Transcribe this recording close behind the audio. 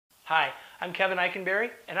Hi, I'm Kevin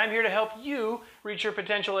Eikenberry, and I'm here to help you reach your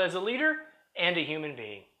potential as a leader and a human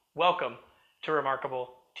being. Welcome to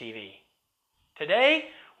Remarkable TV. Today,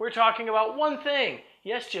 we're talking about one thing.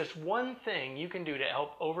 Yes, just one thing you can do to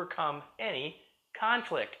help overcome any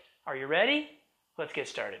conflict. Are you ready? Let's get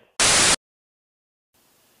started.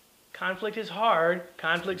 Conflict is hard.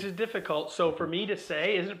 Conflict is difficult. So for me to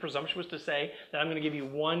say, isn't it presumptuous to say that I'm going to give you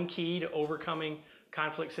one key to overcoming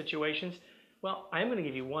conflict situations? Well, I'm going to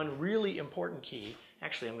give you one really important key.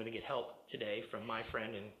 Actually, I'm going to get help today from my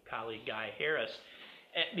friend and colleague, Guy Harris,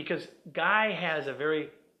 because Guy has a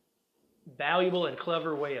very valuable and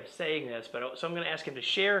clever way of saying this, so I'm going to ask him to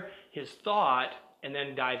share his thought and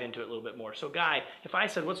then dive into it a little bit more. So Guy, if I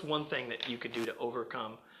said, what's one thing that you could do to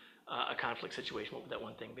overcome a conflict situation, what would that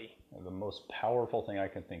one thing be? The most powerful thing I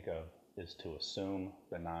can think of is to assume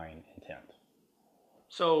benign intent.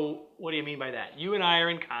 So what do you mean by that? You and I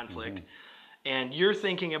are in conflict, and you're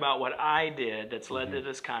thinking about what I did that's led to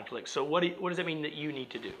this conflict. So what does that mean that you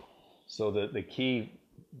need to do? So the key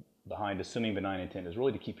behind assuming benign intent is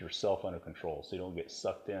really to keep yourself under control, so you don't get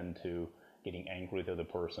sucked into getting angry with the other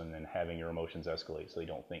person and having your emotions escalate so you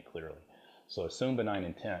don't think clearly. So assume benign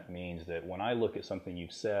intent means that when I look at something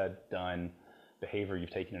you've said, done, behavior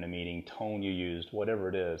you've taken in a meeting, tone you used, whatever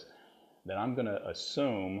it is, then I'm going to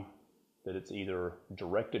assume that it's either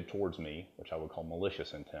directed towards me, which I would call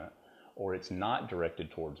malicious intent, or it's not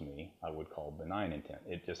directed towards me, I would call benign intent.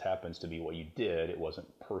 It just happens to be what you did, it wasn't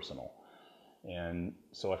personal. And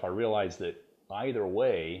so if I realize that either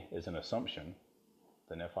way is an assumption,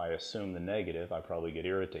 then if I assume the negative, I probably get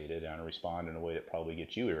irritated and I respond in a way that probably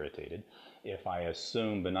gets you irritated. If I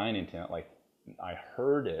assume benign intent, like I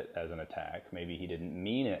heard it as an attack, maybe he didn't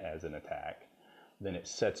mean it as an attack, then it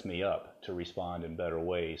sets me up to respond in better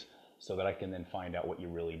ways so that I can then find out what you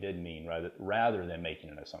really did mean rather than making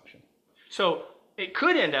an assumption. So it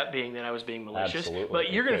could end up being that I was being malicious, Absolutely.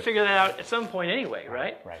 but you're going to figure that out at some point anyway,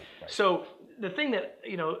 right? Right. So the thing that,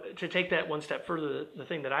 to take that one step further, the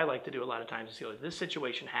thing that I like to do a lot of times is say, this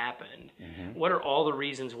situation happened. What are all the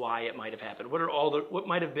reasons why it might have happened? What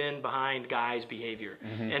might have been behind Guy's behavior?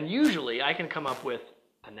 And usually I can come up with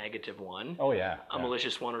a negative one, a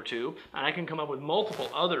malicious one or two, and I can come up with multiple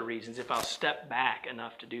other reasons if I'll step back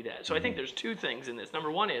enough to do that. So I think there's two things in this.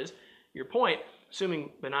 Number one is, your point, assuming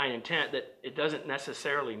benign intent, that it doesn't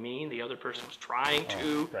necessarily mean the other person was trying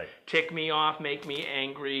to tick me off, make me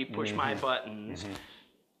angry, push my buttons.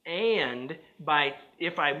 And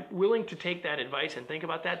if I'm willing to take that advice and think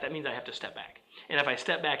about that, that means I have to step back. And if I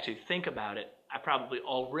step back to think about it, I probably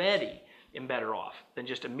already am better off than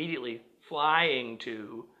just immediately flying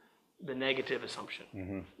to the negative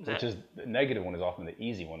assumption. The negative one is often the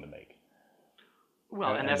easy one to make.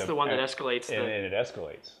 Well, and that's the one that escalates. And it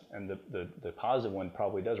escalates. And the positive one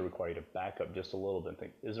probably does require you to back up just a little bit and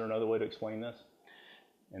think, is there another way to explain this?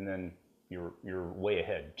 And then you're way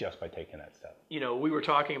ahead just by taking that step. We were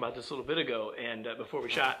talking about this a little bit ago, and before we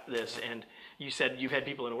shot this, and you said you've had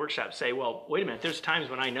people in a workshop say, well, wait a minute, there's times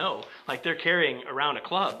when I know, like they're carrying around a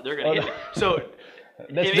club, they're going to hit me. So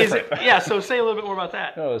that's different. So say a little bit more about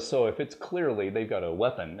that. No, so if it's clearly they've got a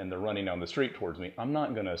weapon and they're running down the street towards me, I'm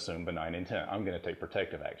not going to assume benign intent. I'm going to take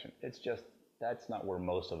protective action. It's just, that's not where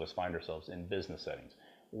most of us find ourselves in business settings.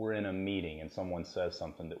 We're in a meeting and someone says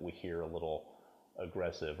something that we hear a little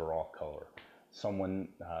aggressive or off color. Someone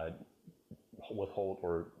withhold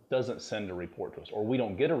or doesn't send a report to us, or we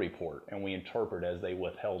don't get a report and we interpret as they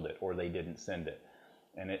withheld it or they didn't send it.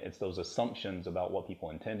 And it's those assumptions about what people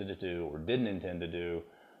intended to do or didn't intend to do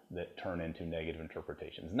that turn into negative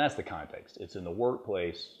interpretations. And that's the context. It's in the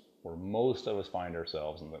workplace where most of us find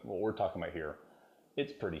ourselves, and what we're talking about here,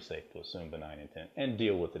 it's pretty safe to assume benign intent and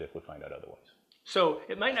deal with it if we find out otherwise. So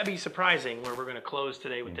it might not be surprising where we're going to close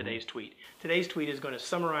today with today's tweet. Today's tweet is going to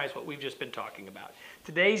summarize what we've just been talking about.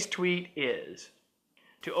 Today's tweet is,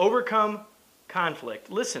 to overcome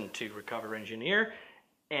conflict, listen to Recover Engineer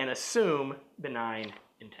and assume benign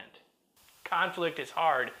intent. Conflict is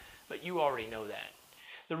hard, but you already know that.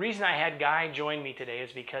 The reason I had Guy join me today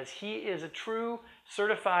is because he is a true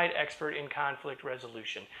certified expert in conflict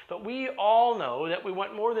resolution. But we all know that we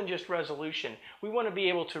want more than just resolution. We want to be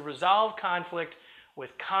able to resolve conflict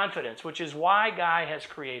with confidence, which is why Guy has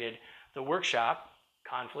created the workshop,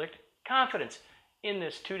 Conflict Confidence. In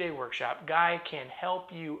this 2-day workshop, Guy can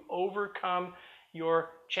help you overcome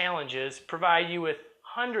your challenges, provide you with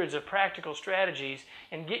hundreds of practical strategies,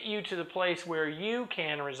 and get you to the place where you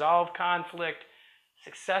can resolve conflict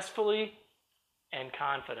successfully and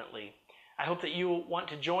confidently. I hope that you want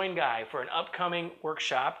to join Guy for an upcoming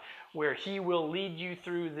workshop where he will lead you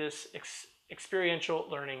through this experiential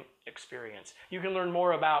learning experience. You can learn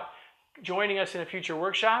more about joining us in a future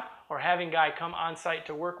workshop, or having Guy come on site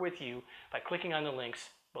to work with you by clicking on the links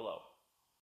below.